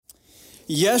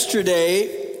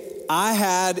Yesterday, I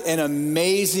had an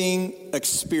amazing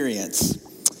experience.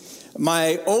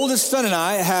 My oldest son and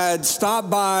I had stopped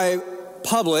by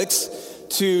Publix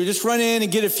to just run in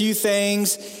and get a few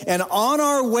things. And on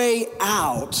our way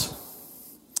out,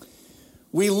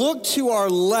 we looked to our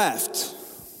left,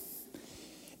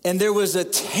 and there was a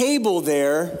table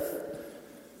there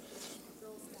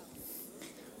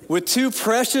with two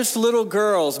precious little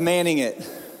girls manning it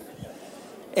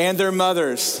and their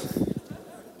mothers.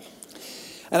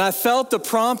 And I felt the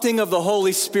prompting of the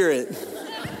Holy Spirit.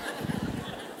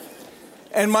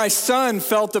 And my son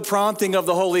felt the prompting of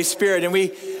the Holy Spirit. And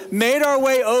we made our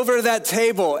way over to that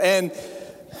table. And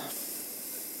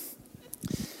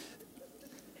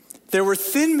there were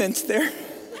Thin Mints there.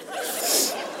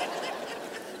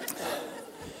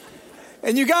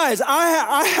 And you guys,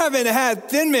 I haven't had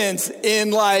Thin Mints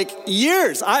in like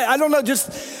years. I don't know,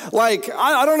 just like,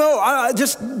 I don't know,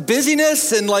 just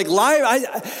busyness and like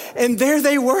life. And there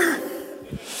they were.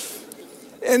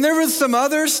 And there was some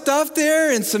other stuff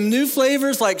there and some new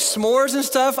flavors like s'mores and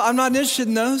stuff. I'm not interested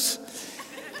in those.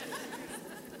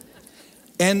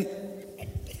 And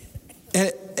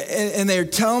they're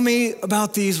telling me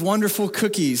about these wonderful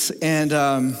cookies. And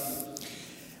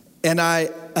I,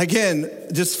 again,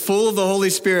 just full of the Holy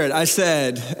Spirit, I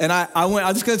said, and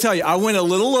I'm just going to tell you, I went a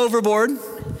little overboard.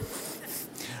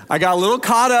 I got a little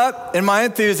caught up in my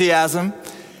enthusiasm,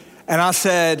 and I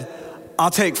said, I'll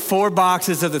take 4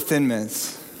 boxes of the Thin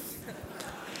Mints.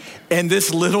 And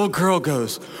this little girl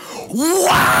goes,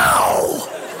 wow!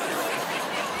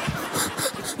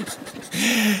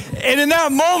 And in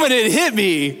that moment, it hit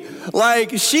me,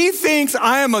 like she thinks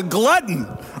I am a glutton.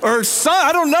 Or son,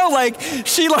 I don't know, like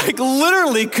she like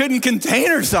literally couldn't contain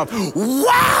herself.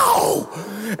 Wow!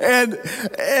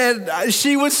 And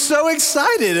she was so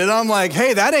excited. And I'm like,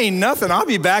 hey, that ain't nothing. I'll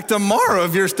be back tomorrow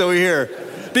if you're still here.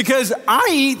 Because I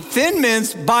eat Thin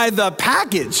Mints by the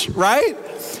package, right?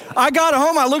 I got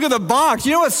home, I look at the box.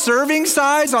 You know what serving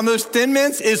size on those Thin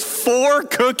Mints is? 4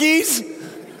 cookies?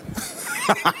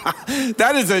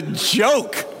 That is a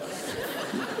joke.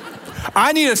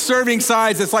 I need a serving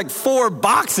size that's like 4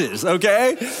 boxes,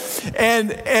 okay?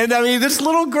 And I mean, this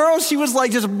little girl, she was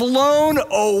like just blown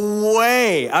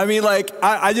away. I mean, like,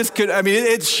 I just could, I mean,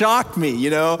 it shocked me, you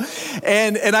know?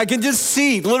 And I can just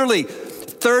see, literally,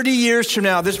 30 years from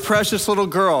now, this precious little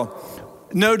girl,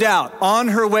 no doubt, on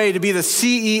her way to be the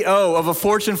CEO of a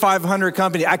Fortune 500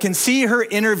 company. I can see her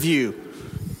interview.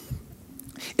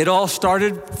 It all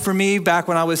started for me back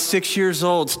when I was 6 years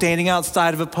old, standing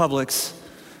outside of a Publix.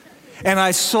 And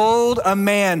I sold a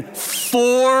man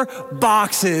 4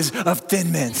 boxes of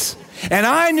Thin Mints. And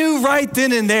I knew right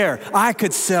then and there, I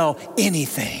could sell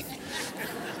anything.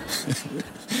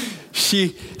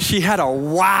 She had a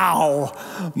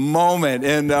wow moment.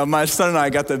 And my son and I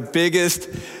got the biggest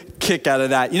kick out of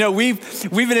that. You know, we've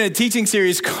been in a teaching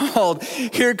series called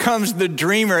Here Comes the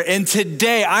Dreamer. And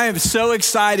today I am so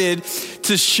excited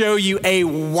to show you a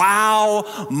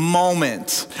wow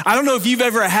moment. I don't know if you've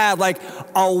ever had like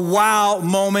a wow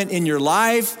moment in your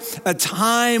life, a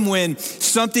time when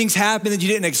something's happened that you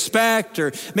didn't expect,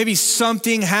 or maybe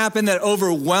something happened that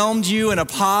overwhelmed you in a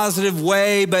positive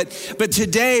way. But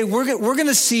today we're going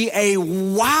to see a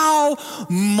wow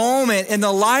moment in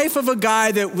the life of a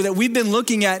guy that we've been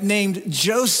looking at named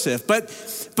Joseph.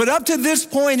 But up to this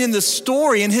point in the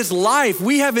story, in his life,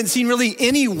 we haven't seen really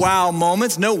any wow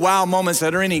moments, no wow moments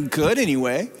that are any good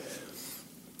anyway.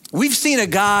 We've seen a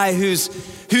guy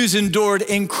who's endured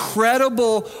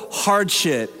incredible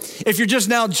hardship. If you're just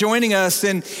now joining us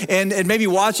and maybe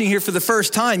watching here for the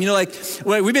first time, you know, like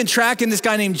we've been tracking this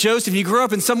guy named Joseph. He grew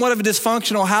up in somewhat of a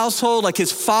dysfunctional household. Like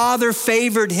his father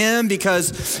favored him because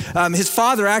his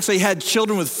father actually had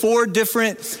children with 4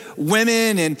 different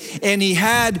women, and he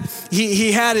had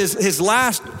his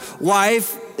last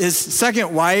wife. His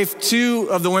second wife, 2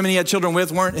 of the women he had children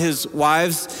with weren't his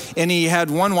wives, and he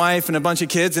had 1 wife and a bunch of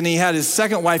kids, and he had his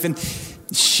second wife, and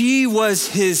she was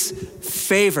his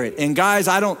favorite. And guys,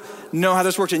 I don't know how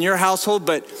this works in your household,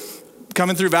 but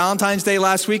coming through Valentine's Day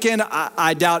last weekend,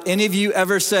 I doubt any of you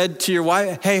ever said to your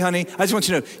wife, hey honey, I just want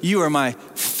you to know, you are my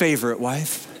favorite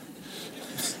wife.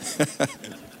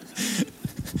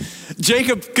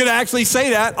 Jacob could actually say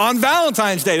that on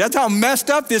Valentine's Day. That's how messed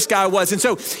up this guy was. And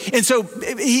so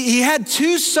he had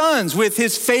 2 sons with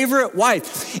his favorite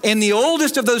wife. And the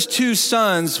oldest of those 2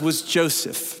 sons was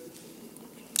Joseph.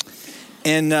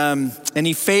 And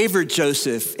he favored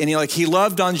Joseph. And he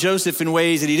loved on Joseph in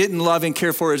ways that he didn't love and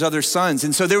care for his other sons.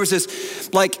 And so there was this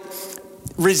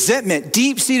resentment,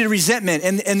 deep-seated resentment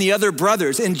in the other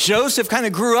brothers. And Joseph kind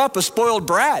of grew up a spoiled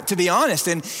brat, to be honest.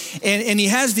 And he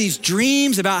has these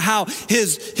dreams about how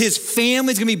his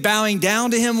family's gonna be bowing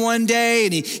down to him one day.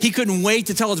 And he couldn't wait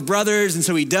to tell his brothers, and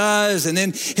so he does. And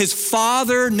then his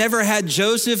father never had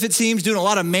Joseph, it seems, doing a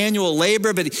lot of manual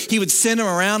labor, but he would send him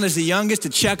around as the youngest to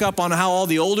check up on how all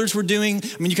the olders were doing.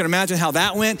 I mean, you can imagine how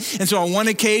that went. And so on one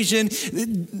occasion,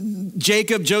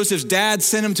 Jacob, Joseph's dad,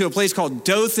 sent him to a place called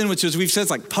Dothan, which is, we've said,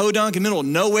 it's like podunk in the middle of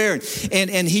nowhere.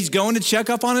 And he's going to check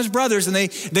up on his brothers, and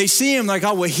they see him like,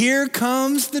 oh, well, here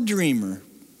comes the dreamer.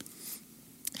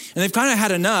 And they've kind of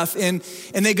had enough, and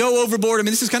they go overboard. I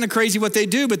mean, this is kind of crazy what they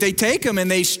do, but they take him and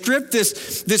they strip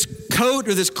this coat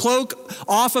or this cloak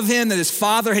off of him that his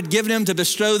father had given him to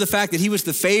bestow the fact that he was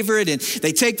the favorite. And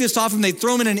they take this off him, they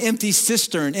throw him in an empty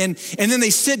cistern, and then they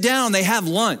sit down, they have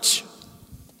lunch.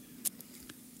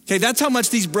 Okay, that's how much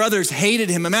these brothers hated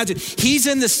him. Imagine, he's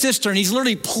in the cistern, he's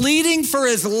literally pleading for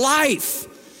his life,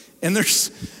 and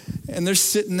they're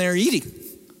sitting there eating,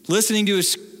 listening to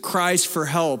his cries for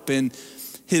help and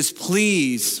his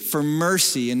pleas for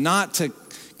mercy and not to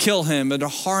kill him, but to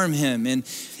harm him. And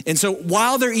so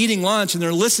while they're eating lunch and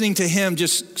they're listening to him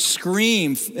just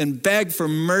scream and beg for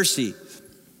mercy,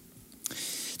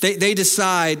 they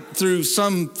decide through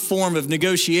some form of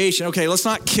negotiation, okay, let's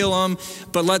not kill him,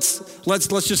 but let's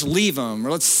just leave him,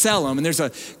 or let's sell him. And there's a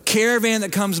caravan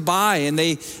that comes by, and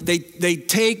they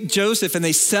take Joseph and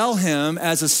they sell him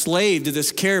as a slave to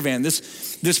this caravan.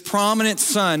 This prominent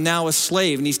son, now a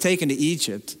slave, and he's taken to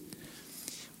Egypt.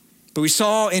 But we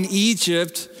saw in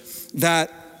Egypt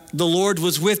that the Lord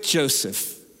was with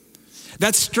Joseph.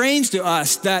 That's strange to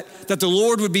us that the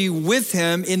Lord would be with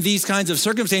him in these kinds of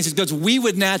circumstances, because we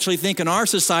would naturally think in our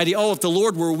society, oh, if the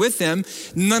Lord were with him,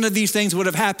 none of these things would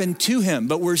have happened to him.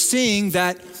 But we're seeing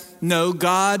that, no,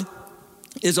 God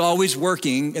is always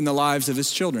working in the lives of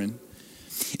his children.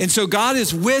 And so God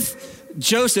is with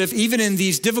Joseph, even in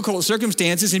these difficult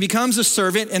circumstances, and he becomes a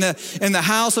servant in the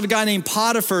house of a guy named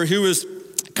Potiphar, who was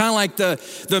kind of like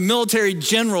the military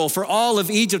general for all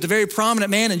of Egypt, a very prominent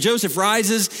man. And Joseph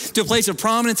rises to a place of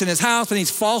prominence in his house, and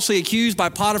he's falsely accused by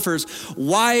Potiphar's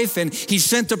wife, and he's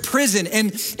sent to prison.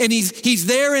 And he's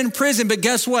there in prison, but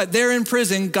guess what? There in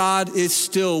prison, God is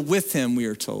still with him, we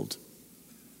are told.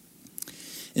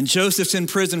 And Joseph's in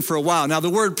prison for a while. Now, the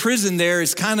word prison there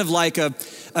is kind of like a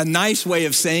nice way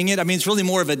of saying it. I mean, it's really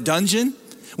more of a dungeon.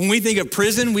 When we think of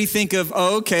prison, we think of,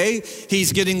 oh, okay,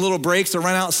 he's getting little breaks to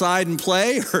run outside and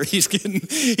play, or he's getting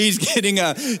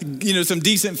some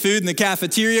decent food in the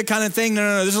cafeteria kind of thing.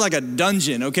 No, this is like a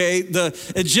dungeon, okay? The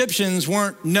Egyptians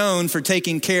weren't known for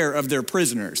taking care of their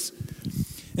prisoners.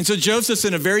 And so Joseph's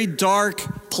in a very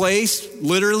dark place,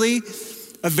 literally,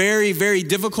 a very, very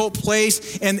difficult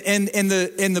place. And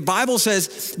the Bible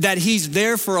says that he's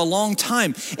there for a long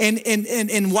time.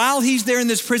 And while he's there in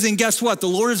this prison, guess what? The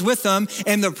Lord is with them.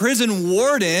 And the prison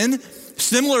warden,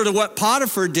 similar to what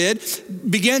Potiphar did,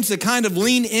 begins to kind of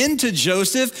lean into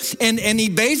Joseph. And he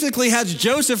basically has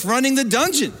Joseph running the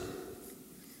dungeon.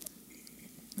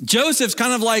 Joseph's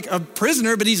kind of like a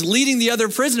prisoner, but he's leading the other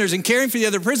prisoners and caring for the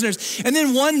other prisoners. And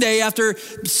then one day, after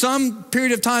some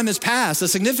period of time has passed, a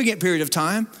significant period of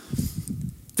time,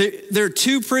 there are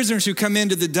two prisoners who come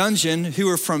into the dungeon who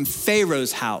are from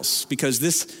Pharaoh's house, because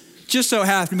this just so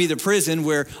happened to be the prison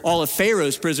where all of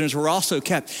Pharaoh's prisoners were also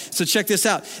kept. So check this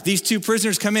out. These two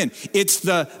prisoners come in. It's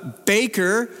the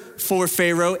baker for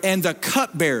Pharaoh and the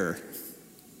cupbearer.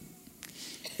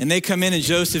 And they come in, and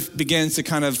Joseph begins to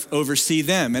kind of oversee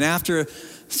them. And after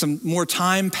some more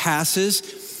time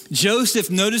passes,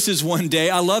 Joseph notices one day,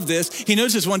 I love this, he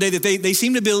notices one day that they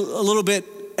seem to be a little bit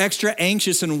extra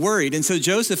anxious and worried. And so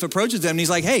Joseph approaches them and he's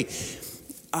like, hey,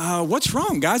 what's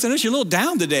wrong, guys? I notice you're a little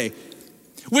down today.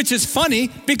 Which is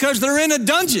funny because they're in a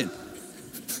dungeon.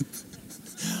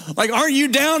 Like, aren't you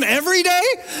down every day?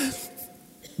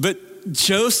 But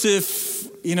Joseph,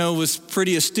 was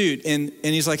pretty astute. And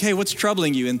he's like, hey, what's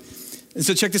troubling you? And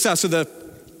so check this out. So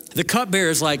the cupbearer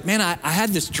is like, man, I had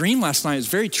this dream last night. It was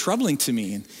very troubling to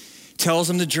me. And tells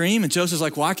him the dream. And Joseph's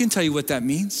like, well, I can tell you what that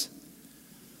means.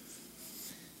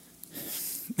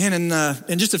 Man,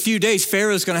 in just a few days,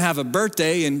 Pharaoh's going to have a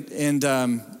birthday. And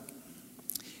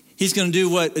he's going to do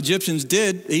what Egyptians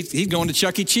did. He's going to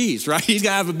Chuck E. Cheese, right? He's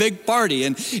going to have a big party.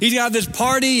 And he's going to have this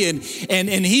party. And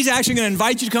he's actually going to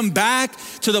invite you to come back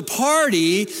to the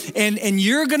party. And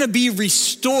you're going to be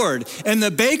restored. And the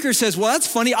baker says, well, that's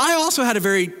funny. I also had a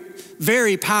very,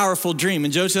 very powerful dream.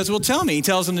 And Joseph says, well, tell me. He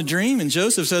tells him the dream. And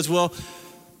Joseph says, well,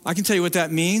 I can tell you what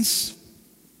that means.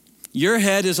 Your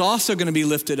head is also going to be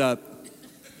lifted up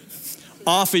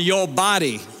off of your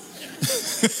body.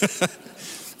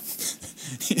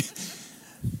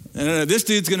 No, this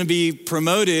dude's going to be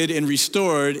promoted and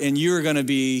restored, and you're going to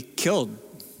be killed.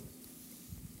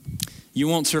 You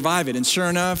won't survive it. And sure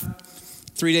enough,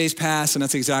 3 days passed, and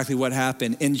that's exactly what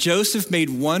happened. And Joseph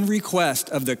made one request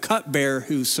of the cupbearer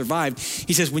who survived.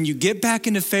 He says, when you get back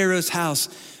into Pharaoh's house,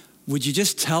 would you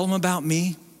just tell him about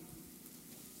me?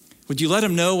 Would you let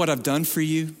him know what I've done for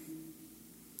you?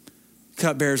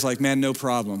 Cupbearer's like, man, no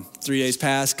problem. 3 days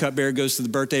pass, cupbearer goes to the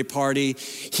birthday party.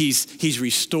 He's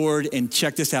restored, and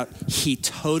check this out. He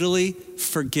totally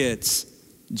forgets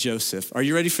Joseph. Are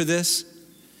you ready for this?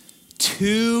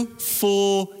 2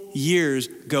 full years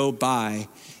go by,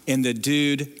 and the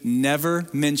dude never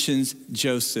mentions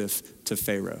Joseph to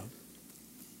Pharaoh.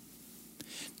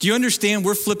 Do you understand?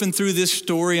 We're flipping through this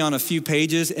story on a few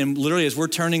pages, and literally as we're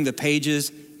turning the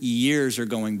pages, years are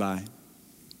going by.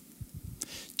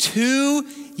 2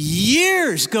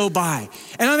 years go by.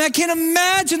 And I can't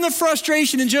imagine the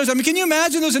frustration in Joseph. Can you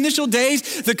imagine those initial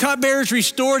days? The cupbearer's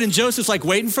restored and Joseph's like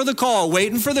waiting for the call.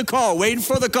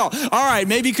 All right,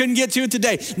 maybe he couldn't get to it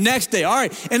today. Next day, all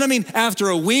right. And after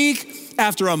a week,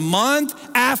 after a month,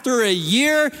 after a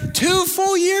year, 2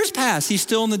 full years pass. He's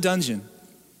still in the dungeon.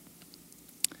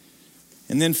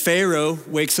 And then Pharaoh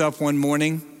wakes up one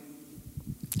morning,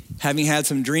 having had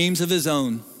some dreams of his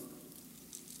own.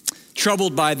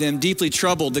 Troubled by them, deeply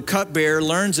troubled, the cupbearer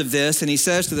learns of this, and he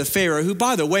says to the Pharaoh, who,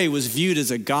 by the way, was viewed as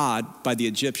a god by the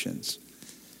Egyptians.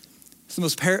 He's the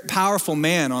most powerful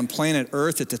man on planet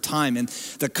Earth at the time. And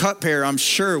the cupbearer, I'm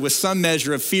sure, with some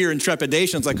measure of fear and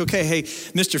trepidation, was like, okay, hey,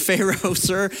 Mr. Pharaoh,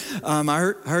 sir,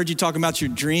 I heard you talking about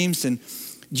your dreams. And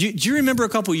do you remember a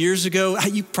couple years ago?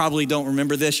 You probably don't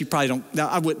remember this. You probably don't.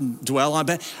 I wouldn't dwell on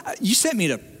it, but you sent me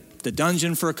to the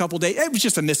dungeon for a couple days. It was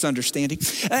just a misunderstanding.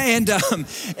 And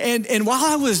while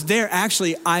I was there,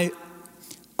 actually, I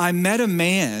met a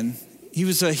man. He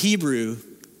was a Hebrew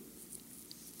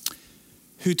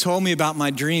who told me about my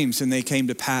dreams, and they came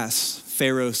to pass.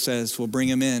 Pharaoh says, well, bring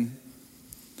him in.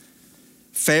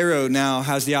 Pharaoh now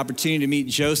has the opportunity to meet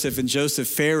Joseph, and Joseph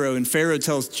Pharaoh, and Pharaoh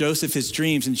tells Joseph his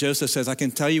dreams, and Joseph says, I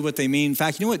can tell you what they mean. In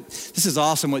fact, you know what? This is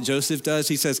awesome what Joseph does.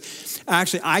 He says,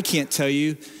 actually, I can't tell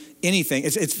you anything.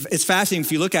 It's fascinating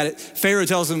if you look at it. Pharaoh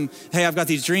tells him, hey, I've got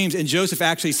these dreams, and Joseph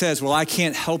actually says, well, I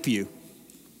can't help you,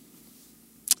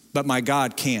 but my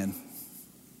God can.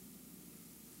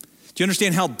 Do you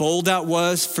understand how bold that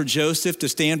was for Joseph to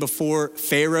stand before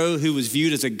Pharaoh, who was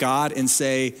viewed as a god, and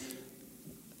say,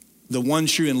 the one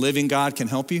true and living God can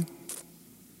help you?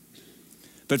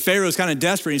 But Pharaoh's kind of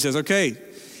desperate. He says, okay.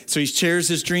 So he shares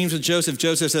his dreams with Joseph.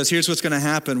 Joseph says, here's what's going to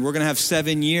happen. We're going to have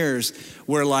 7 years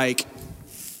where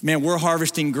we're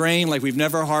harvesting grain like we've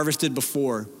never harvested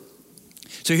before.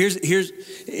 So here's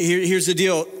the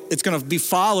deal. It's going to be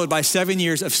followed by 7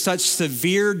 years of such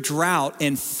severe drought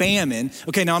and famine.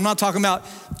 Okay, now I'm not talking about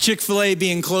Chick-fil-A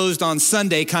being closed on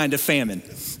Sunday kind of famine.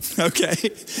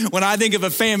 Okay, when I think of a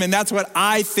famine, that's what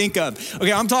I think of.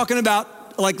 Okay, I'm talking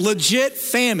about like legit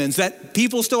famines that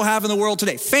people still have in the world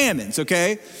today. Famines,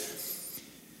 okay?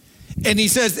 And he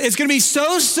says it's going to be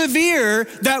so severe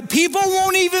that people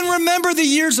won't even remember the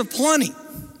years of plenty.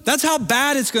 That's how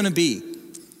bad it's going to be.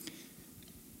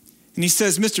 And he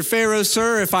says, Mr. Pharaoh,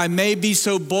 sir, if I may be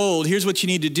so bold, here's what you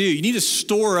need to do. You need to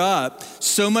store up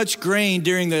so much grain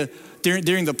during the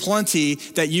plenty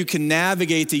that you can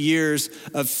navigate the years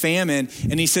of famine.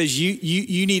 And he says,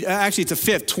 you need, actually it's a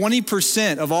fifth,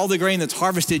 20% of all the grain that's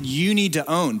harvested, you need to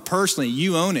own. Personally,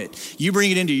 you own it. You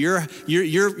bring it into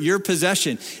your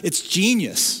possession. It's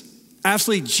genius,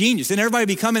 absolutely genius. And everybody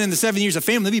be coming in the 7 years of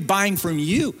famine, they'll be buying from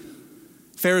you.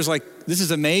 Pharaoh's like, this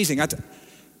is amazing.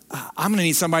 I'm gonna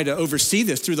need somebody to oversee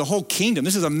this through the whole kingdom.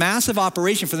 This is a massive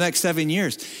operation for the next 7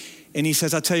 years. And he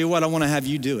says, I'll tell you what, I wanna have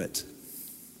you do it.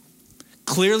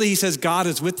 Clearly, he says, God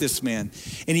is with this man.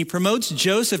 And he promotes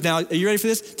Joseph now, are you ready for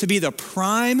this? To be the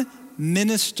prime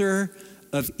minister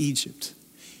of Egypt.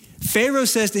 Pharaoh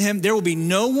says to him, there will be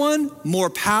no one more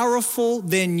powerful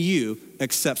than you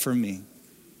except for me.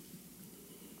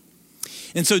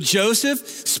 And so Joseph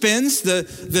spends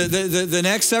the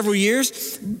next several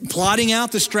years plotting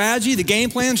out the strategy, the game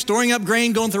plan, storing up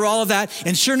grain, going through all of that.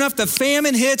 And sure enough, the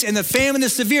famine hits, and the famine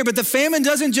is severe. But the famine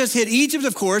doesn't just hit Egypt,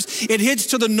 of course. It hits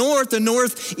to the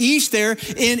northeast there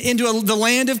into the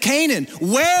land of Canaan,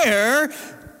 where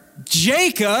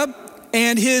Jacob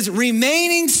and his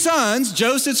remaining sons,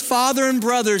 Joseph's father and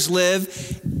brothers,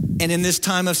 live. And in this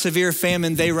time of severe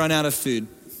famine, they run out of food.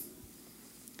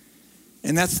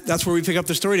 And that's where we pick up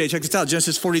the story today. Check this out,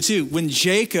 Genesis 42. When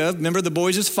Jacob, remember the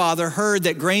boys' father, heard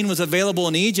that grain was available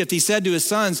in Egypt, he said to his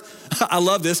sons, I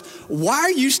love this, why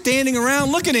are you standing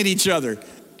around looking at each other?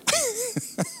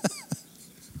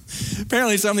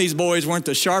 Apparently some of these boys weren't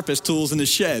the sharpest tools in the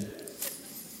shed.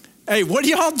 Hey, what are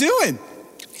y'all doing?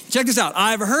 Check this out.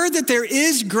 I've heard that there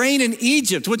is grain in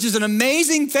Egypt, which is an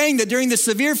amazing thing that during the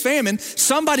severe famine,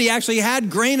 somebody actually had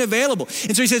grain available.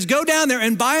 And so he says, go down there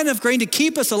and buy enough grain to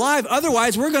keep us alive.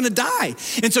 Otherwise, we're going to die.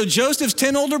 And so Joseph's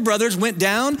 10 older brothers went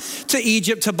down to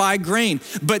Egypt to buy grain.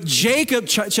 But Jacob,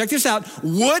 check this out,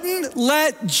 wouldn't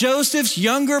let Joseph's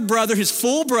younger brother, his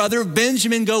full brother,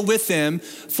 Benjamin, go with them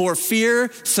for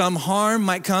fear some harm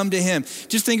might come to him.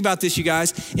 Just think about this, you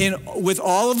guys. With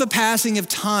all of the passing of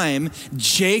time,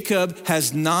 Jacob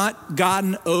has not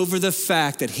gotten over the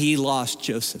fact that he lost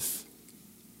Joseph.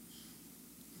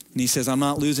 And he says, I'm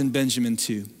not losing Benjamin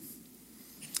too.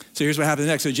 So here's what happens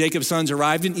next. So Jacob's sons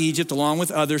arrived in Egypt along with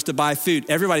others to buy food.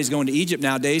 Everybody's going to Egypt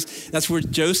nowadays. That's where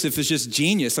Joseph is just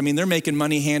genius. I mean, they're making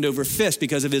money hand over fist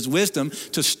because of his wisdom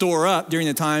to store up during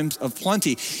the times of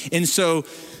plenty. And so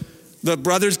the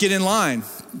brothers get in line,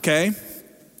 okay?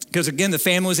 Because again, the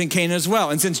family was in Canaan as well.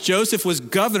 And since Joseph was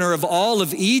governor of all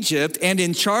of Egypt and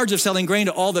in charge of selling grain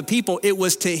to all the people, it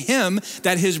was to him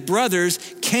that his brothers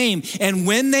came. And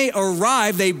when they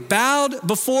arrived, they bowed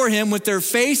before him with their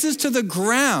faces to the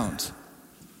ground.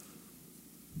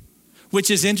 Which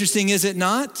is interesting, is it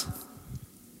not?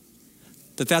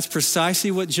 That's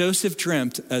precisely what Joseph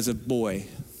dreamt as a boy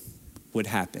would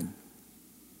happen.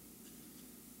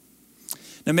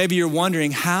 Now, maybe you're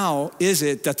wondering, how is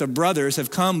it that the brothers have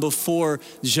come before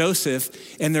Joseph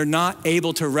and they're not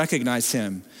able to recognize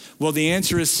him? Well, the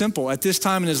answer is simple. At this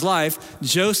time in his life,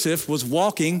 Joseph was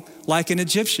walking like an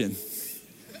Egyptian.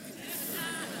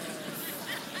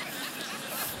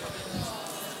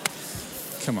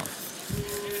 Come on.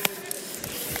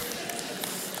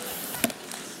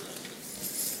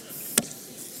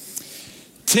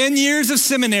 "10 years of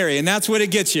seminary, and that's what it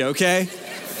gets you, okay?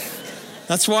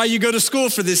 That's why you go to school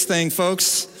for this thing,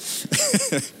 folks."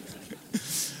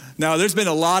 Now, there's been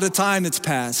a lot of time that's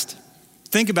passed.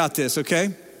 Think about this, okay?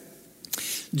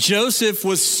 Joseph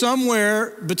was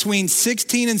somewhere between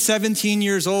 16 and 17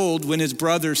 years old when his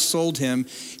brothers sold him.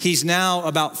 He's now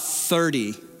about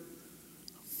 30.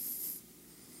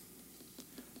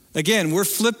 Again, we're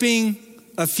flipping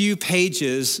a few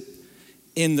pages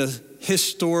in the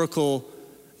historical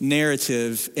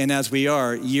narrative, and as we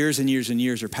are, years and years and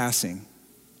years are passing.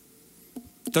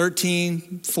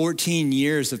 13, 14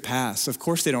 years have passed. Of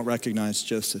course they don't recognize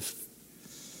Joseph.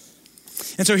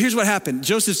 And so here's what happened.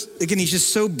 Joseph, again, he's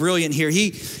just so brilliant here.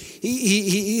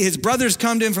 His brothers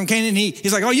come to him from Canaan.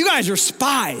 He's like, "Oh, you guys are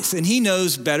spies." And he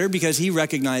knows better because he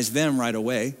recognized them right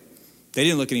away. They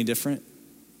didn't look any different.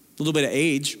 A little bit of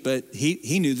age, but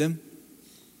he knew them.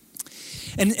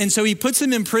 And so he puts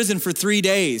them in prison for 3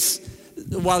 days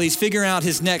while he's figuring out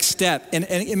his next step. And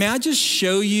may I just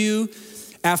show you,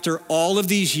 after all of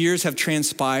these years have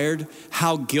transpired,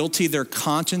 how guilty their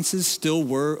consciences still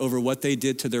were over what they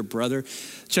did to their brother.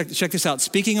 Check this out.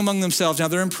 Speaking among themselves, now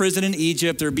they're in prison in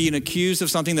Egypt. They're being accused of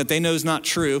something that they know is not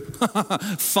true.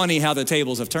 Funny how the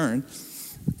tables have turned.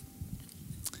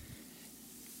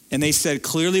 And they said,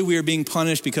 "Clearly we are being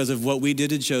punished because of what we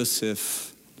did to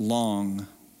Joseph long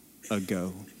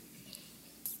ago."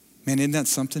 Man, isn't that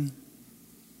something?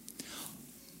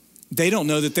 They don't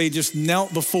know that they just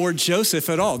knelt before Joseph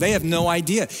at all. They have no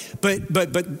idea. But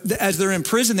as they're in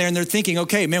prison there and they're thinking,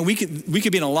 okay, man, we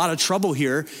could be in a lot of trouble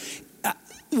here.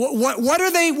 What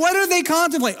are they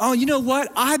contemplating? Oh, you know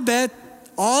what? I bet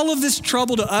all of this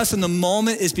trouble to us in the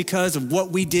moment is because of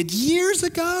what we did years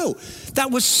ago.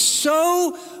 That was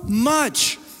so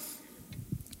much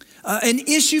an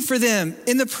issue for them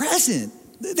in the present.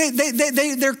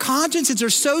 Their consciences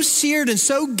are so seared and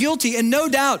so guilty, and no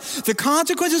doubt the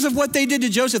consequences of what they did to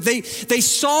Joseph, they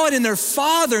saw it in their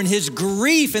father and his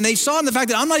grief, and they saw it in the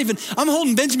fact that I'm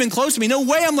holding Benjamin close to me. No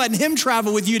way I'm letting him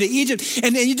travel with you to Egypt.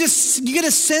 And you get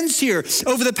a sense here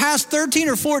over the past 13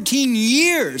 or 14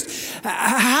 years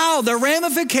how the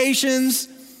ramifications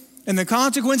and the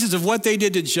consequences of what they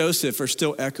did to Joseph are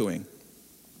still echoing.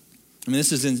 I mean,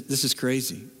 this is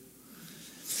crazy.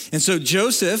 And so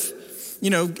Joseph,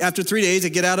 after 3 days,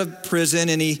 they get out of prison,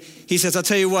 and he says, "I'll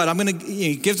tell you what,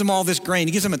 he gives them all this grain.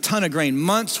 He gives them a ton of grain,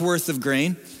 months worth of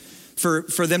grain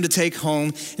for them to take home."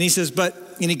 And he says,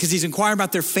 because he's inquiring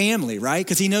about their family, right?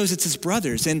 Because he knows it's his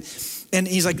brothers. And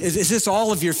he's like, is this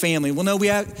all of your family? Well, no,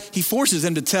 he forces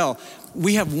them to tell.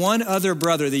 "We have one other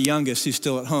brother, the youngest, who's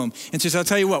still at home." And says, "I'll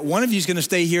tell you what, one of you is going to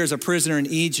stay here as a prisoner in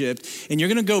Egypt, and you're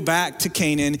going to go back to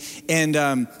Canaan. And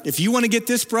if you want to get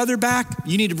this brother back,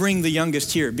 you need to bring the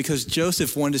youngest here," because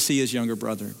Joseph wanted to see his younger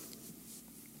brother.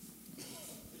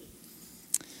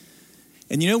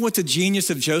 And you know what the genius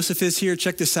of Joseph is here?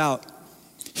 Check this out.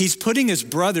 He's putting his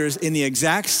brothers in the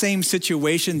exact same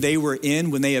situation they were in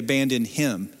when they abandoned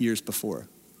him years before.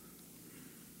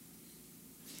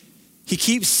 He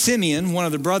keeps Simeon, one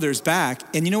of the brothers, back.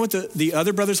 And you know what the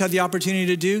other brothers had the opportunity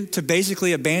to do? To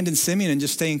basically abandon Simeon and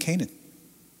just stay in Canaan.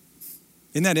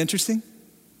 Isn't that interesting?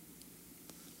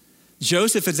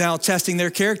 Joseph is now testing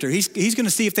their character. He's going to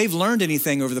see if they've learned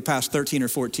anything over the past 13 or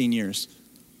 14 years.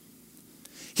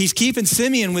 He's keeping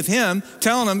Simeon with him,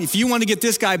 telling him, if you want to get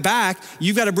this guy back,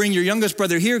 you've got to bring your youngest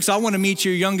brother here because I want to meet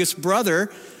your youngest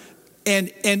brother. And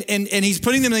he's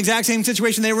putting them in the exact same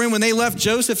situation they were in when they left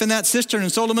Joseph in that cistern and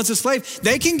sold him as a slave.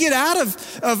 They can get out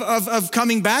of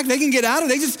coming back. They can get out of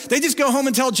it. They just go home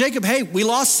and tell Jacob, hey, we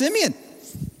lost Simeon.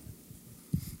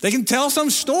 They can tell some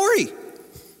story.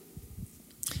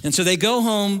 And so they go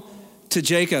home to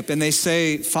Jacob and they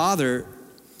say, Father,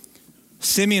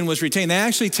 Simeon was retained. They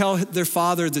actually tell their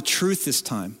father the truth this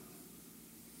time.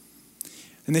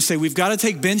 And they say, we've got to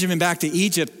take Benjamin back to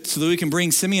Egypt so that we can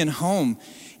bring Simeon home.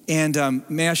 And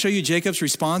may I show you Jacob's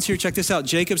response here? Check this out.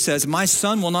 Jacob says, my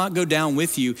son will not go down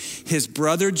with you. His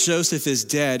brother Joseph is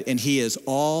dead and he is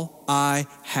all I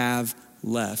have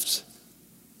left.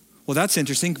 Well, that's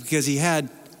interesting because he had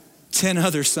 10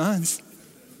 other sons.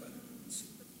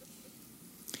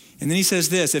 And then he says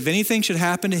this, if anything should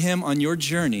happen to him on your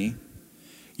journey,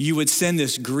 you would send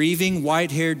this grieving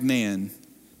white-haired man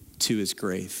to his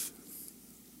grave.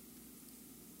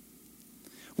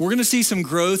 We're going to see some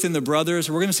growth in the brothers.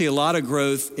 We're going to see a lot of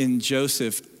growth in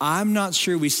Joseph. I'm not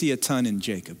sure we see a ton in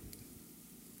Jacob.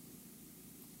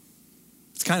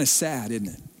 It's kind of sad, isn't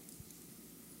it?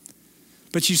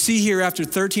 But you see here after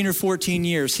 13 or 14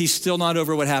 years, he's still not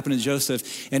over what happened to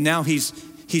Joseph. And now he's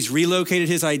relocated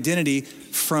his identity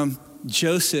from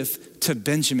Joseph to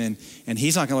Benjamin. And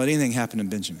he's not going to let anything happen to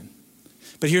Benjamin.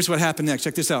 But here's what happened next.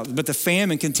 Check this out. But the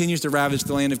famine continues to ravage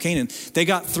the land of Canaan. They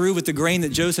got through with the grain that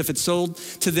Joseph had sold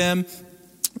to them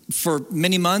for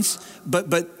many months.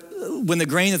 But when the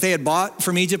grain that they had bought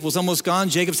from Egypt was almost gone,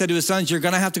 Jacob said to his sons, you're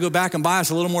going to have to go back and buy us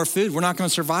a little more food. We're not going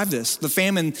to survive this. The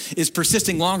famine is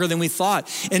persisting longer than we thought.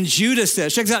 And Judah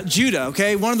says, check this out, Judah,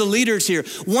 okay, one of the leaders here,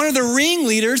 one of the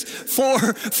ringleaders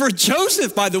for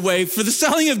Joseph, by the way, for the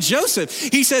selling of Joseph.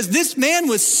 He says, this man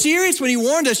was serious when he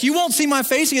warned us, you won't see my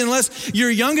face again unless your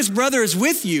youngest brother is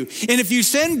with you. And if you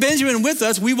send Benjamin with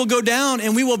us, we will go down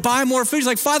and we will buy more food. He's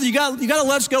like, Father, you got to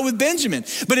let us go with Benjamin.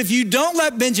 But if you don't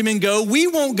let Benjamin go, we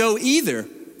won't go either.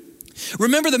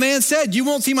 Remember, the man said, you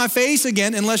won't see my face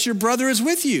again unless your brother is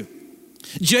with you.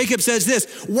 Jacob says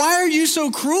this, why are you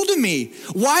so cruel to me?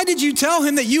 Why did you tell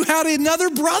him that you had another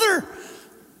brother?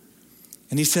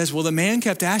 And he says, well, the man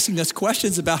kept asking us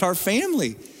questions about our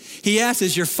family. He asked,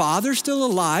 is your father still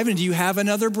alive and do you have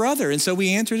another brother? And so we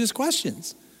answered his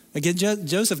questions. Again,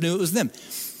 Joseph knew it was them.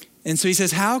 And so he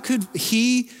says, how could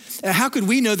we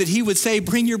know that he would say,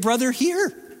 bring your brother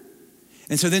here?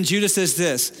 And so then Judah says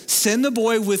this, send the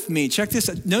boy with me. Check this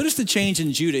out. Notice the change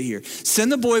in Judah here. Send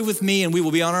the boy with me and we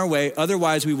will be on our way.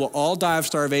 Otherwise, we will all die of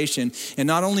starvation. And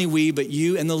not only we, but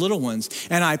you and the little ones.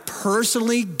 And I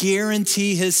personally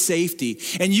guarantee his safety.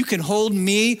 And you can hold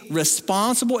me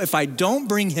responsible if I don't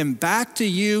bring him back to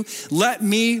you. Let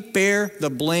me bear the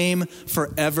blame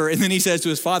forever. And then he says to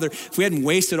his father, if we hadn't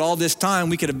wasted all this time,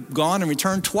 we could have gone and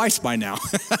returned twice by now.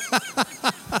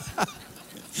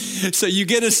 So you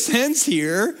get a sense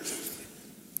here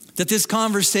that this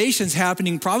conversation's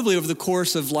happening probably over the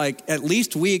course of like at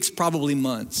least weeks, probably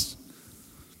months.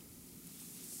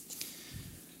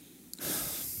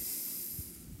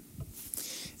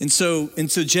 And so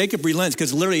Jacob relents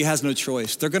because literally he has no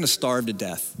choice. They're going to starve to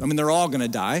death. I mean, they're all going to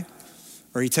die.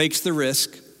 Or he takes the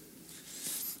risk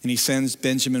and he sends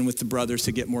Benjamin with the brothers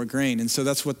to get more grain. And so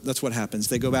that's what happens.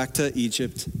 They go back to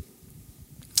Egypt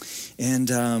and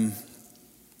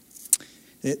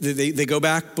They go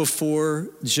back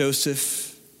before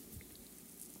Joseph.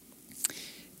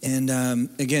 And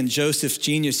again, Joseph's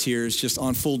genius here is just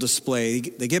on full display.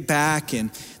 They get back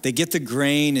and they get the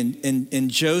grain.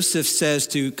 And Joseph says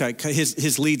to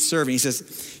his lead servant, he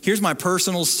says, here's my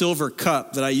personal silver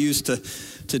cup that I use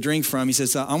to drink from. He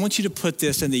says, I want you to put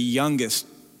this in the youngest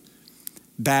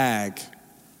bag.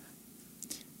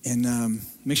 And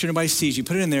make sure nobody sees you.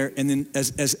 Put it in there. And then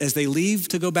as they leave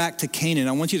to go back to Canaan,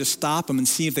 I want you to stop them and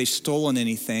see if they've stolen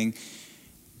anything.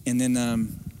 And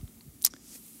then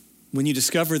when you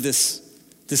discover this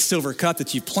silver cup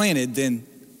that you've planted, then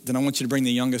I want you to bring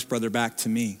the youngest brother back to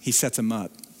me. He sets them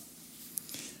up.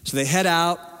 So they head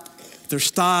out. They're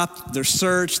stopped. They're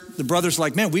searched. The brother's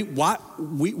like, man, we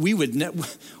would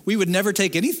never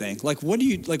take anything. Like,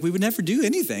 we would never do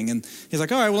anything. And he's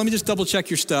like, all right, well, let me just double check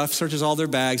your stuff. Searches all their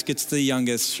bags, gets to the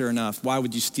youngest. Sure enough, why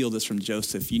would you steal this from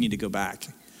Joseph? You need to go back.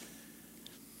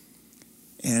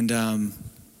 And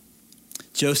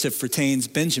Joseph retains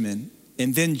Benjamin.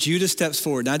 And then Judah steps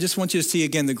forward. Now I just want you to see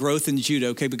again the growth in Judah,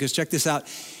 okay? Because check this out.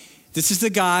 This is the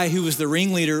guy who was the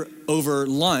ringleader over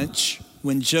lunch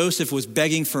when Joseph was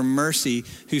begging for mercy,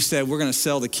 who said, we're gonna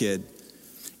sell the kid.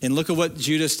 And look at what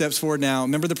Judah steps forward now.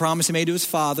 Remember the promise he made to his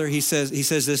father? He says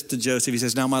this to Joseph. He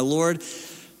says, now my Lord,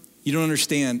 you don't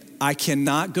understand. I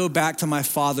cannot go back to my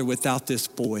father without this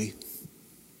boy.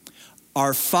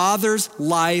 Our father's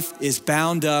life is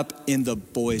bound up in the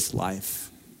boy's life.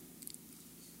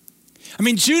 I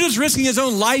mean, Judah's risking his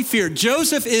own life here.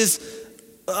 Joseph is,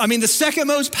 the second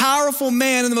most powerful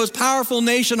man in the most powerful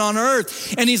nation on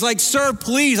earth. And he's like, sir,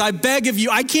 please, I beg of you,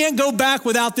 I can't go back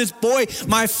without this boy.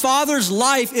 My father's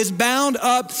life is bound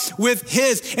up with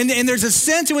his. And there's a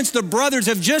sense in which the brothers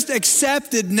have just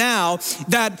accepted now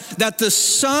that the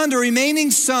son, the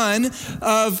remaining son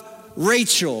of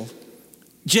Rachel,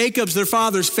 Jacob's, their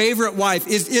father's favorite wife,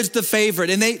 is the favorite.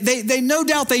 And they no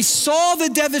doubt, they saw the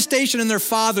devastation in their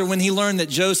father when he learned that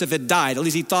Joseph had died. At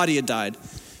least he thought he had died.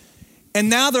 And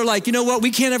now they're like, you know what?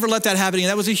 We can't ever let that happen again.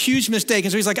 That was a huge mistake.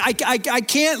 And so he's like, I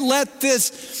can't let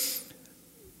this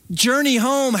journey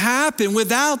home happen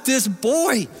without this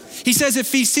boy. He says,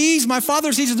 if my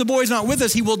father sees that the boy is not with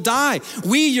us, he will die.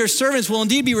 We, your servants, will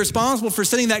indeed be responsible for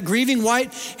sending that grieving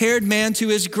white-haired man to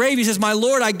his grave. He says, my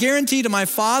Lord, I guarantee to my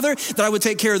father that I would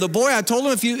take care of the boy. I told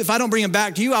him, if I don't bring him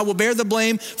back to you, I will bear the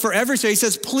blame forever. So he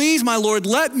says, please, my Lord,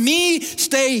 let me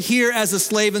stay here as a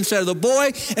slave instead of the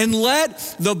boy, and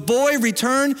let the boy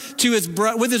return to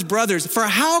with his brothers. For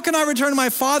how can I return to my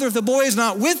father if the boy is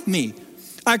not with me?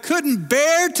 I couldn't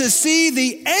bear to see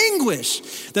the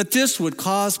anguish that this would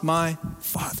cause my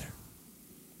father.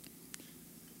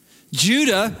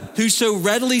 Judah, who so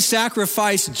readily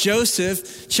sacrificed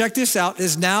Joseph, check this out,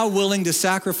 is now willing to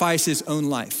sacrifice his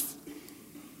own life.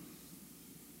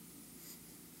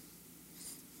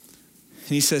 And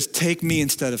he says, take me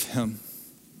instead of him.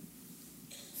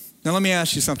 Now let me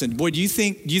ask you something. Boy, do you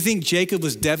think Jacob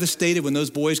was devastated when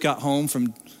those boys got home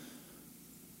from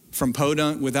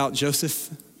Podunk without Joseph?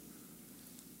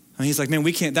 And he's like, man,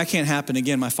 that can't happen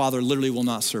again. My father literally will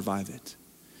not survive it.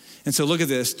 And so look at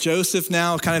this. Joseph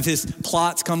now, kind of his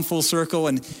plots come full circle,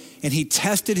 and he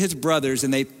tested his brothers,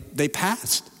 and they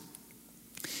passed.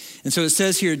 And so it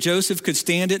says here, Joseph could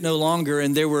stand it no longer,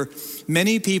 and there were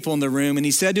many people in the room, and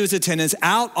he said to his attendants,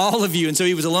 out all of you. And so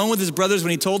he was alone with his brothers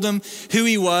when he told them who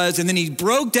he was, and then he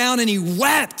broke down and he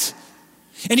wept.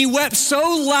 And he wept so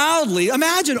loudly.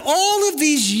 Imagine all of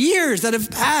these years that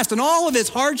have passed and all of his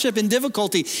hardship and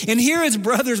difficulty. And here his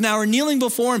brothers now are kneeling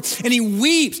before him, and he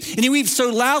weeps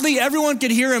so loudly everyone could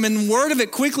hear him. And word of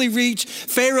it quickly reached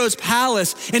Pharaoh's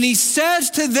palace. And he says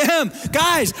to them,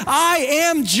 guys, I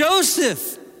am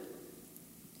Joseph.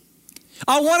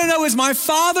 I want to know, is my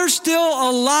father still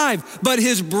alive? But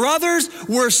his brothers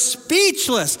were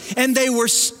speechless, and they were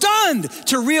stunned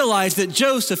to realize that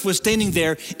Joseph was standing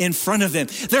there in front of them.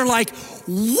 They're like,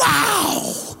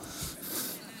 wow.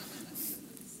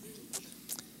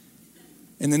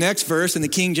 In the next verse in the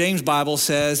King James Bible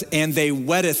says, and they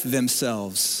wetteth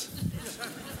themselves.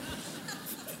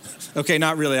 Okay,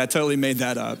 not really. I totally made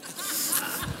that up.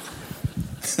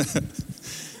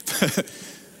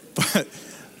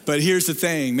 But here's the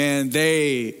thing, man,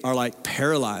 they are like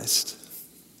paralyzed.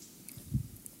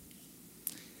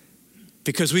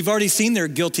 Because we've already seen their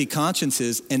guilty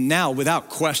consciences, and now, without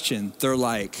question, they're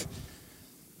like,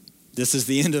 this is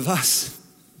the end of us.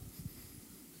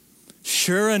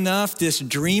 Sure enough, this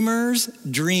dreamer's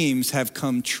dreams have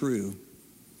come true.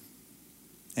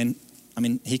 And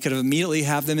he could have immediately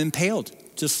have them impaled,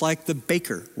 just like the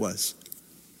baker was.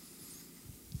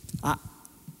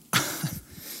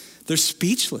 They're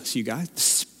speechless, you guys,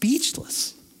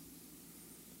 speechless.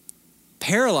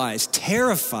 Paralyzed,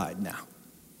 terrified now.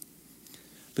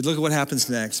 But look at what happens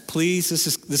next. Please,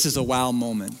 this is a wow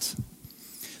moment.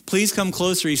 Please come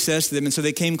closer, he says to them. And so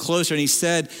they came closer, and he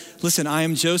said, listen, I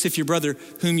am Joseph, your brother,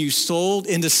 whom you sold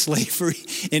into slavery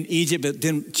in Egypt. But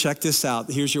then check this out.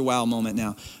 Here's your wow moment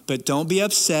now. But don't be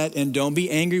upset and don't be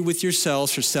angry with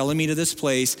yourselves for selling me to this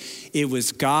place. It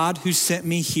was God who sent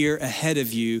me here ahead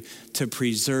of you to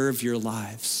preserve your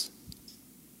lives.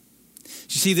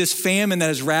 You see, this famine that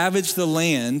has ravaged the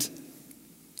land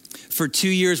for 2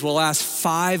 years will last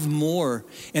 5 more,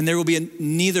 and there will be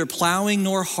neither plowing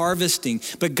nor harvesting.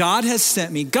 But God has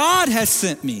sent me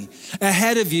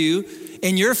ahead of you,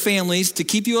 and your families to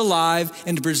keep you alive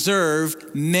and to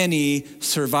preserve many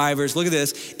survivors. Look at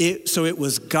this. So it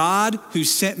was God who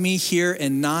sent me here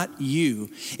and not you.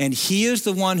 And he is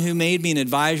the one who made me an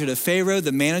advisor to Pharaoh,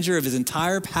 the manager of his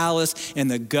entire palace and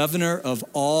the governor of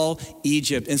all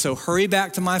Egypt. And so hurry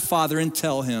back to my father and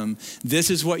tell him, this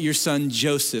is what your son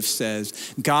Joseph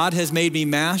says. God has made me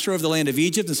master of the land of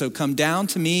Egypt, and so come down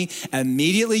to me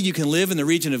immediately. You can live in the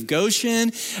region of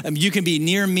Goshen. You can be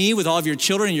near me with all of your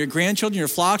children and your grandchildren, your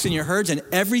flocks and your herds and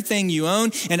everything you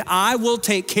own, and I will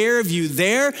take care of you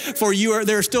there, for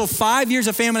there are still 5 years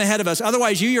of famine ahead of us.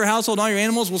 Otherwise, you, your household, and all your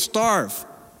animals will starve.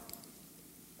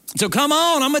 So come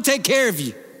on, I'm going to take care of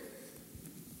you.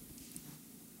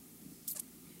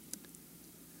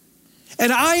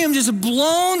 And I am just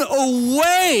blown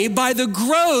away by the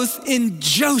growth in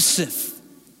Joseph,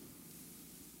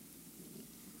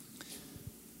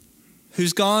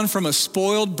 who's gone from a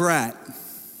spoiled brat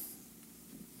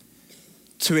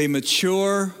to a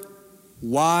mature,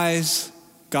 wise,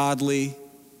 godly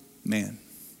man.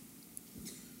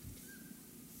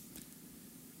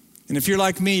 And if you're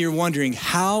like me, you're wondering,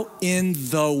 how in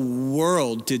the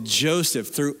world did Joseph,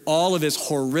 through all of his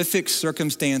horrific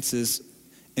circumstances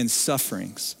and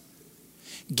sufferings,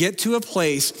 get to a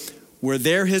place where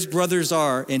there his brothers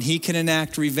are and he can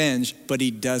enact revenge, but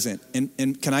he doesn't?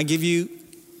 And can I give you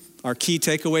our key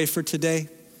takeaway for today?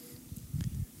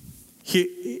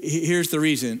 Here's the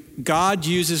reason. God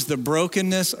uses the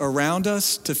brokenness around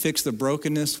us to fix the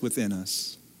brokenness within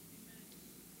us.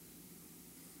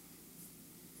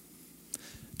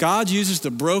 God uses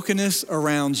the brokenness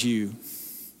around you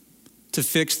to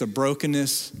fix the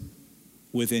brokenness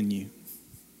within you.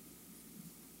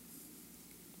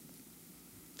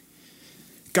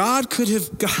 God could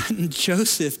have gotten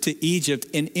Joseph to Egypt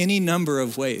in any number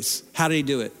of ways. How did he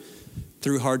do it?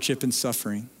 Through hardship and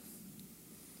suffering.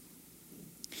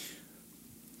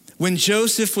 When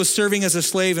Joseph was serving as a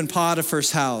slave in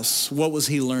Potiphar's house, what was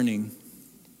he learning?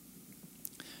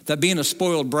 That being a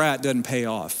spoiled brat doesn't pay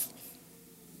off.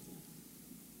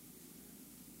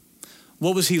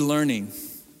 What was he learning?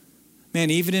 Man,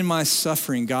 even in my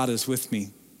suffering, God is with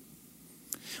me.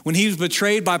 When he was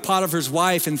betrayed by Potiphar's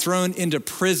wife and thrown into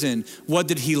prison, what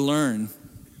did he learn?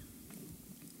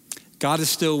 God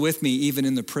is still with me even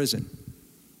in the prison.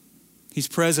 He's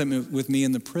present with me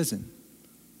in the prison.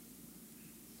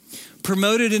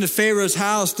 Promoted into Pharaoh's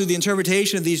house through the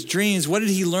interpretation of these dreams, what did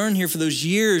he learn here for those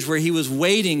years where he was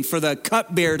waiting for the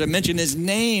cupbearer to mention his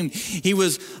name? He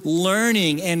was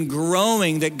learning and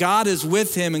growing that God is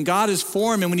with him and God is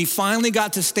for him. And when he finally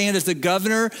got to stand as the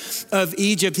governor of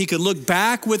Egypt, he could look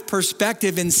back with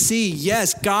perspective and see,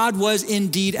 yes, God was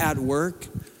indeed at work.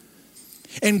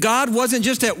 And God wasn't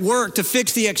just at work to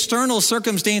fix the external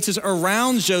circumstances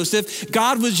around Joseph.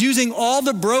 God was using all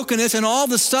the brokenness and all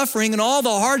the suffering and all the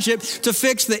hardship to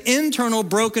fix the internal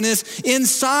brokenness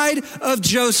inside of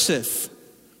Joseph.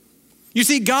 You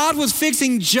see, God was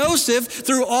fixing Joseph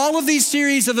through all of these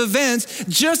series of events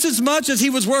just as much as he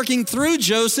was working through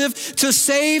Joseph to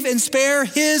save and spare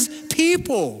his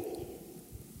people.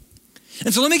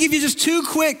 And so let me give you just two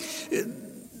quick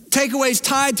takeaways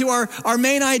tied to our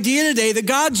main idea today, that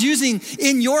God's using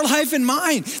in your life and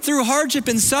mine through hardship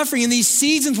and suffering, in these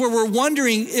seasons where we're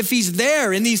wondering if he's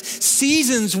there, in these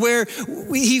seasons where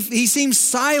he seems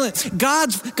silent.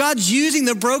 God's using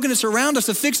the brokenness around us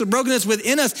to fix the brokenness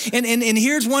within us. And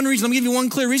here's one reason. Let me give you one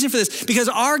clear reason for this. Because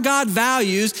our God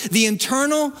values the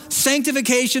internal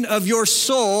sanctification of your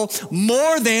soul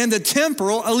more than the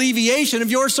temporal alleviation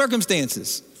of your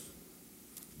circumstances.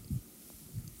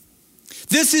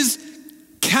 This is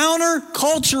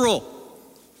countercultural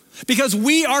because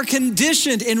we are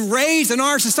conditioned and raised in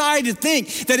our society to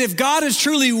think that if God is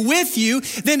truly with you,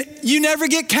 then you never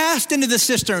get cast into the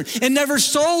cistern and never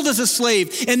sold as a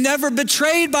slave and never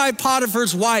betrayed by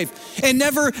Potiphar's wife and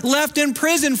never left in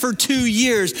prison for 2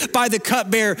 years by the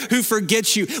cupbearer who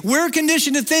forgets you. We're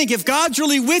conditioned to think if God's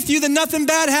really with you, then nothing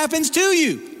bad happens to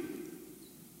you.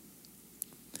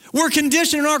 We're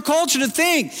conditioned in our culture to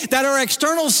think that our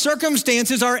external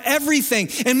circumstances are everything.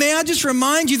 And may I just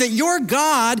remind you that your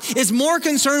God is more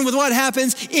concerned with what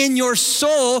happens in your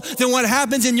soul than what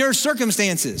happens in your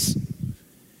circumstances.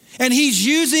 And he's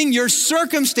using your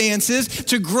circumstances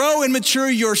to grow and mature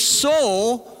your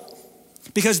soul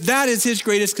because that is his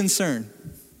greatest concern.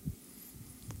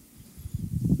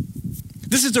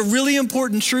 This is a really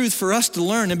important truth for us to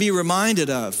learn and be reminded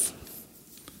of.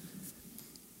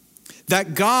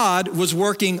 That God was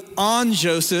working on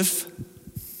Joseph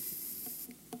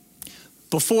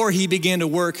before he began to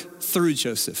work through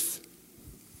Joseph.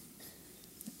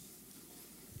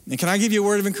 And can I give you a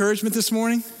word of encouragement this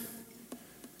morning?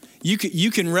 You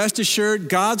can rest assured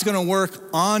God's going to work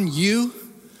on you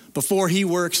before he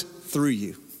works through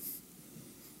you.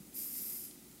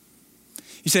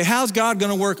 You say, how's God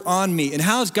going to work on me? And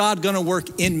how's God going to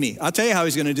work in me? I'll tell you how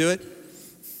he's going to do it.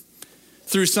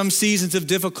 Through some seasons of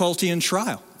difficulty and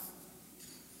trial.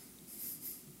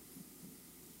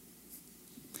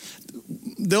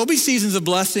 There'll be seasons of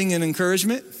blessing and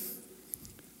encouragement.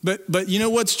 But you know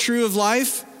what's true of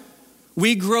life?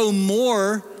 We grow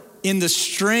more in the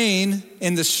strain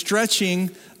and the stretching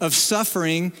of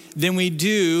suffering than we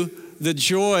do the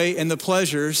joy and the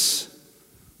pleasures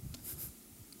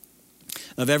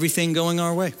of everything going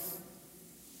our way.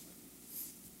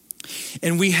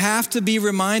 And we have to be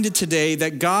reminded today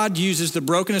that God uses the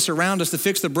brokenness around us to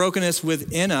fix the brokenness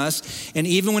within us. And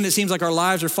even when it seems like our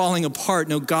lives are falling apart,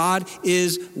 no, God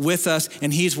is with us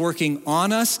and he's working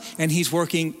on us and he's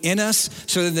working in us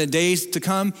so that in the days to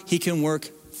come, he can work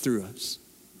through us.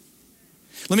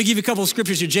 Let me give you a couple of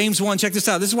scriptures here. James 1, check this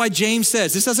out. This is why James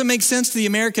says, this doesn't make sense to the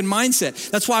American mindset.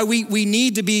 That's why we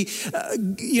need to be,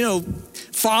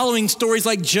 following stories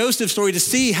like Joseph's story to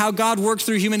see how God works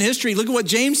through human history. Look at what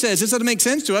James says. This doesn't make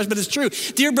sense to us, but it's true.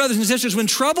 Dear brothers and sisters, when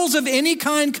troubles of any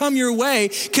kind come your way,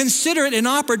 consider it an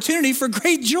opportunity for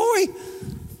great joy.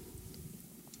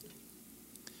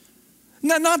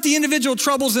 Not the individual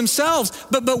troubles themselves,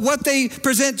 but what they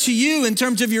present to you in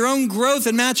terms of your own growth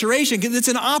and maturation. It's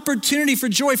an opportunity for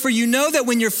joy, for you know that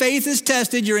when your faith is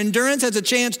tested, your endurance has a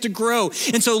chance to grow.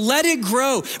 And so let it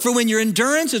grow, for when your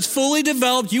endurance is fully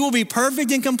developed, you will be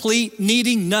perfect and complete,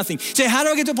 needing nothing. Say, how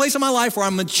do I get to a place in my life where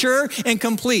I'm mature and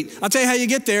complete? I'll tell you how you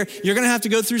get there. You're gonna have to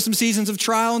go through some seasons of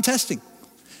trial and testing.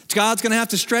 God's gonna have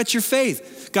to stretch your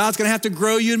faith. God's gonna have to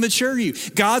grow you and mature you.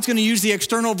 God's gonna use the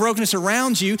external brokenness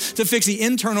around you to fix the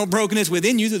internal brokenness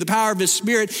within you through the power of his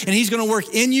Spirit, and he's gonna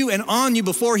work in you and on you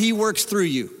before he works through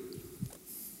you.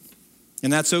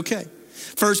 And that's okay.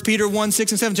 1 Peter 1,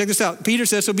 6 and 7, check this out. Peter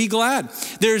says, so be glad.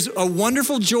 There's a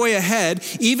wonderful joy ahead,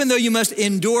 even though you must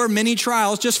endure many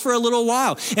trials just for a little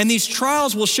while. And these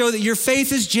trials will show that your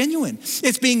faith is genuine.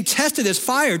 It's being tested as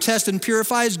fire tests and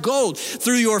purifies gold.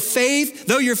 Through your faith,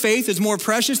 though your faith is more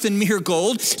precious than mere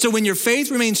gold, so when your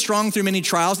faith remains strong through many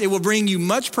trials, it will bring you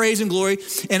much praise and glory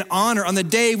and honor on the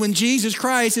day when Jesus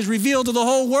Christ is revealed to the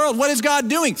whole world. What is God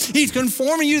doing? He's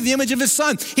conforming you to the image of his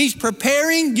Son. He's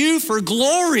preparing you for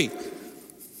glory.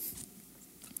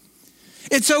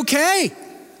 It's okay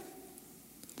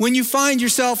when you find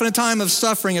yourself in a time of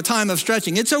suffering, a time of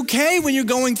stretching. It's okay when you're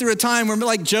going through a time where,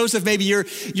 like Joseph, maybe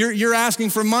you're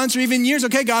asking for months or even years.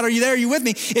 Okay, God, are you there? Are you with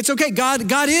me? It's okay.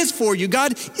 God is for you.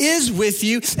 God is with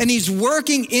you, and he's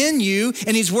working in you,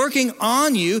 and he's working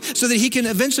on you so that he can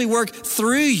eventually work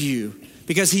through you,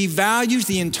 because he values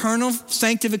the internal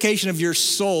sanctification of your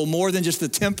soul more than just the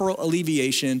temporal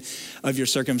alleviation of your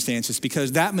circumstances,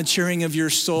 because that maturing of your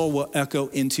soul will echo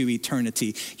into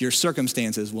eternity. Your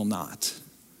circumstances will not.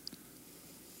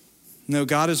 No,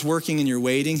 God is working in your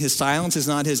waiting. His silence is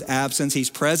not his absence. He's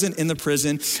present in the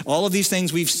prison. All of these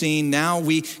things we've seen. Now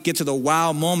we get to the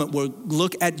wow moment where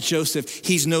look at Joseph.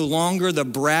 He's no longer the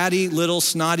bratty little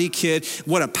snotty kid.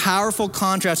 What a powerful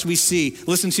contrast we see.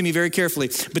 Listen to me very carefully.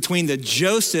 Between the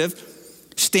Joseph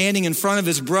standing in front of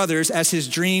his brothers as his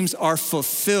dreams are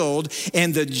fulfilled,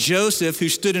 and the Joseph who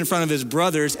stood in front of his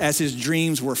brothers as his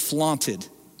dreams were flaunted.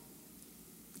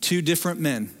 Two different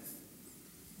men.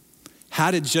 How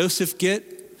did Joseph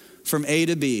get from A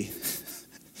to B?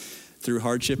 Through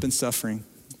hardship and suffering.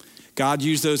 God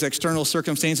used those external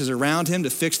circumstances around him to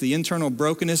fix the internal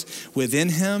brokenness within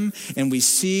him, and we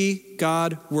see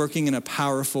God working in a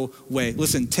powerful way.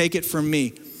 Listen, take it from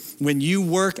me. When you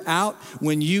work out,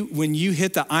 when you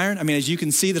hit the iron, I mean, as you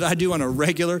can see that I do on a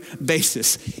regular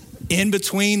basis, in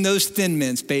between those thin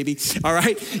mints, baby. All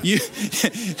right?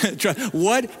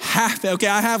 What happened? Okay,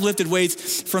 I have lifted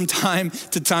weights from time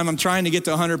to time. I'm trying to get to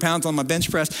 100 pounds on my bench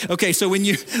press. Okay, so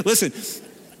listen,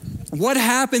 what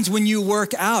happens when you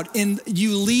work out and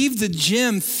you leave the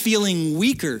gym feeling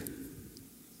weaker?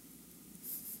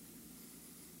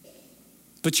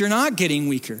 But you're not getting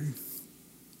weaker.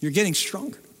 You're getting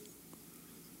stronger.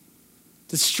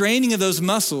 The straining of those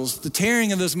muscles, the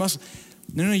tearing of those muscles,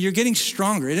 no, you're getting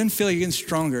stronger. It didn't feel like you're getting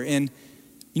stronger. And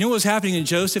you know what was happening to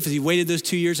Joseph as he waited those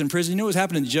 2 years in prison? You know what was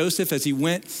happening to Joseph as he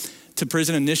went to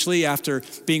prison initially after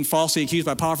being falsely accused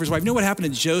by Potiphar's wife? You know what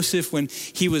happened to Joseph when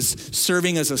he was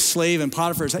serving as a slave in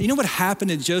Potiphar's house? You know what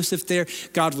happened to Joseph there?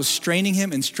 God was straining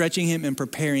him and stretching him and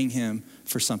preparing him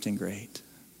for something great.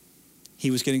 He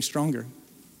was getting stronger.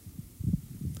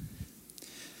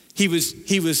 He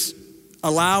was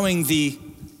allowing the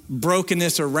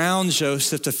brokenness around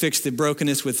Joseph to fix the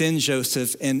brokenness within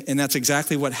Joseph, and that's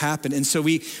exactly what happened. And so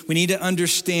we need to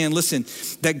understand, listen,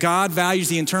 that God values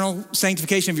the internal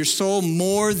sanctification of your soul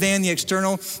more than the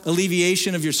external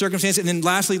alleviation of your circumstance. And then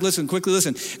lastly, quickly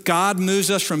listen, God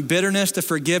moves us from bitterness to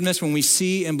forgiveness when we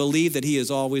see and believe that he is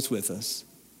always with us.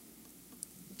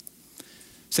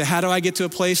 So how do I get to a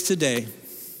place today?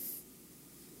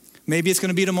 Maybe it's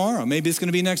gonna be tomorrow, maybe it's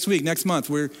gonna be next week, next month,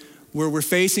 where we're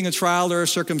facing a trial or a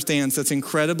circumstance that's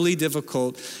incredibly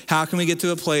difficult. How can we get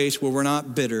to a place where we're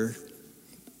not bitter?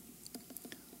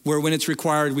 Where when it's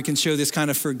required, we can show this kind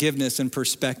of forgiveness and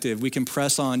perspective. We can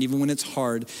press on even when it's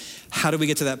hard. How do we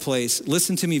get to that place?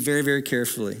 Listen to me very, very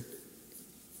carefully.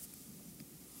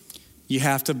 You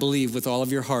have to believe with all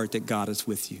of your heart that God is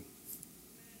with you.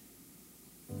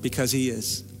 Because he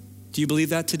is. Do you believe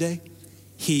that today?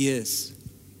 He is.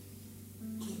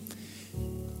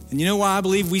 And you know why I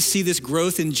believe we see this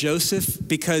growth in Joseph?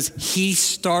 Because he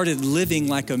started living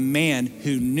like a man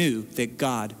who knew that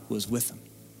God was with him.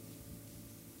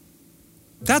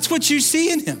 That's what you see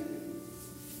in him.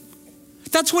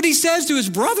 That's what he says to his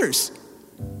brothers.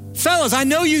 Fellas, I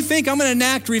know you think I'm gonna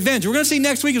enact revenge. We're gonna see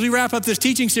next week as we wrap up this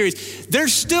teaching series, they're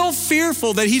still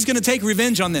fearful that he's gonna take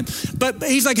revenge on them. But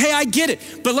he's like, hey, I get it.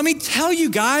 But let me tell you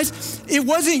guys, it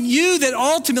wasn't you that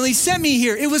ultimately sent me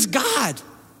here. It was God.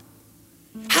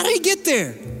 How did he get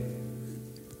there?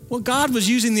 Well, God was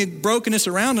using the brokenness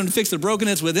around him to fix the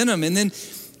brokenness within him. And then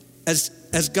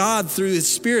as God, through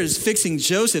his spirit, is fixing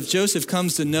Joseph, Joseph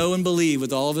comes to know and believe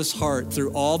with all of his heart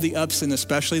through all the ups and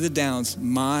especially the downs,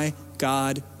 my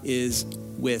God is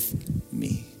with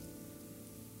me.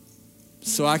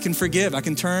 So I can forgive. I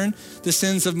can turn the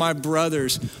sins of my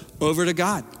brothers over to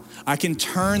God. I can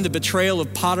turn the betrayal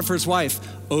of Potiphar's wife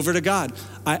over to God.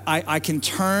 I can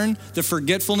turn the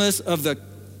forgetfulness of the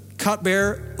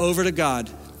cupbearer over to God.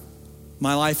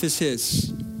 My life is his.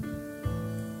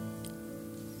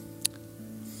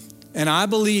 And I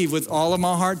believe with all of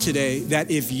my heart today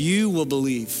that if you will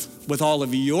believe with all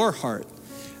of your heart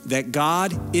that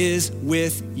God is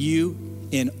with you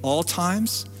in all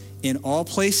times, in all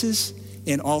places,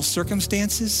 in all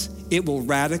circumstances, it will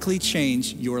radically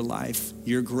change your life,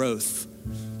 your growth,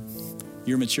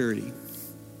 your maturity.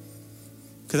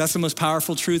 Because that's the most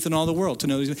powerful truth in all the world, to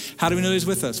know he's. How do we know he's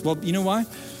with us? Well, you know why?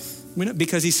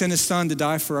 Because he sent his son to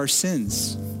die for our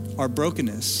sins, our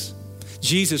brokenness.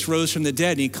 Jesus rose from the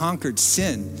dead and he conquered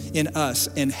sin in us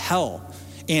and hell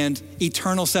and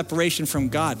eternal separation from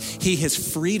God. He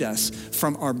has freed us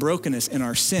from our brokenness and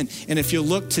our sin. And if you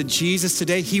look to Jesus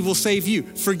today, he will save you,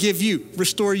 forgive you,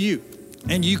 restore you.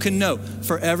 And you can know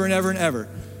forever and ever and ever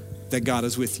that God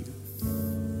is with you.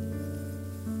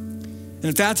 And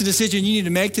if that's a decision you need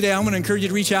to make today, I'm going to encourage you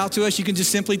to reach out to us. You can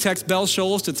just simply text Bell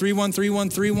Shoals to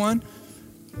 313131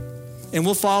 and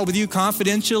we'll follow with you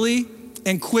confidentially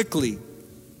and quickly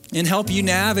and help you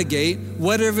navigate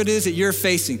whatever it is that you're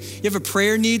facing. You have a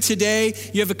prayer need today,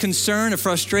 you have a concern, a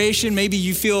frustration, maybe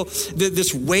you feel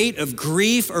this weight of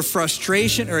grief or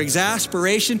frustration or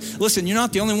exasperation. Listen, you're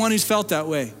not the only one who's felt that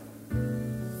way.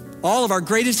 All of our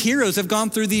greatest heroes have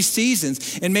gone through these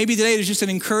seasons. And maybe today there's just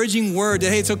an encouraging word that,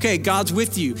 hey, it's okay, God's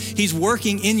with you. He's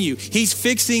working in you. He's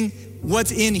fixing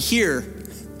what's in here.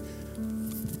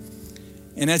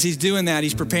 And as he's doing that,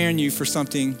 he's preparing you for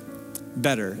something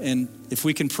better. And if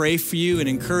we can pray for you and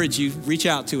encourage you, reach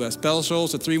out to us. Bell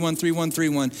Shoals at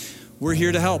 313131. We're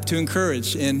here to help, to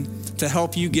encourage, and to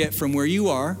help you get from where you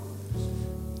are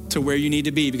to where you need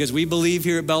to be. Because we believe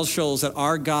here at Bell Shoals that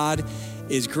our God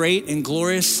is great and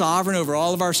glorious, sovereign over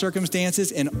all of our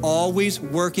circumstances, and always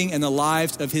working in the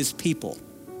lives of his people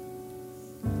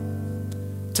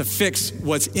to fix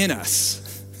what's in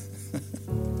us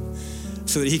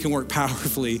so that he can work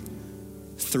powerfully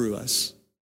through us.